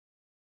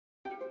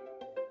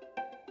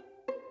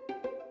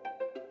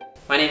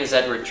My name is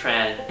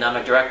Tran, and I'm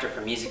a director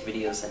for music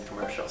videos and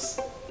commercials.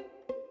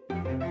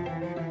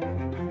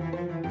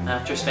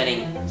 After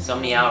spending so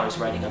many hours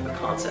writing up a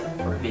concept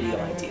for a video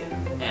idea,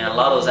 and a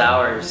lot of those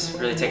hours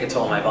really take a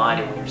toll on my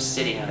body when you're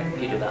sitting at a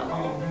computer that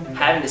long.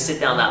 Having to sit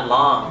down that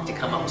long to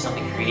come up with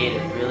something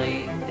creative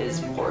really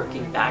is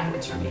working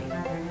backwards for me.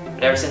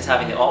 But ever since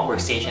having the Altwork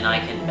station, I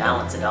can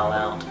balance it all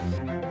out.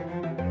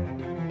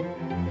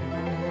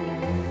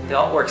 The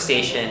Altwork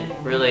station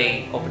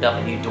really opened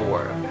up a new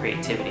door of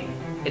creativity.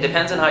 It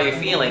depends on how you're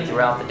feeling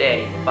throughout the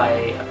day. By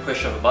a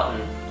push of a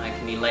button, I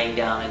can be laying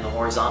down in the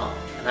horizontal.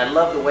 And I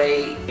love the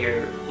way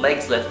your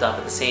legs lift up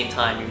at the same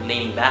time you're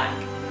leaning back.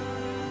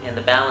 And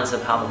the balance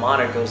of how the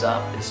monitor goes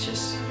up is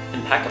just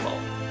impeccable.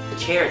 The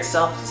chair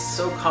itself is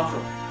so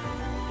comfortable.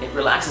 It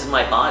relaxes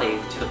my body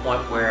to the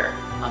point where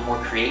I'm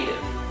more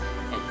creative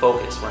and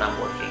focused when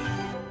I'm working.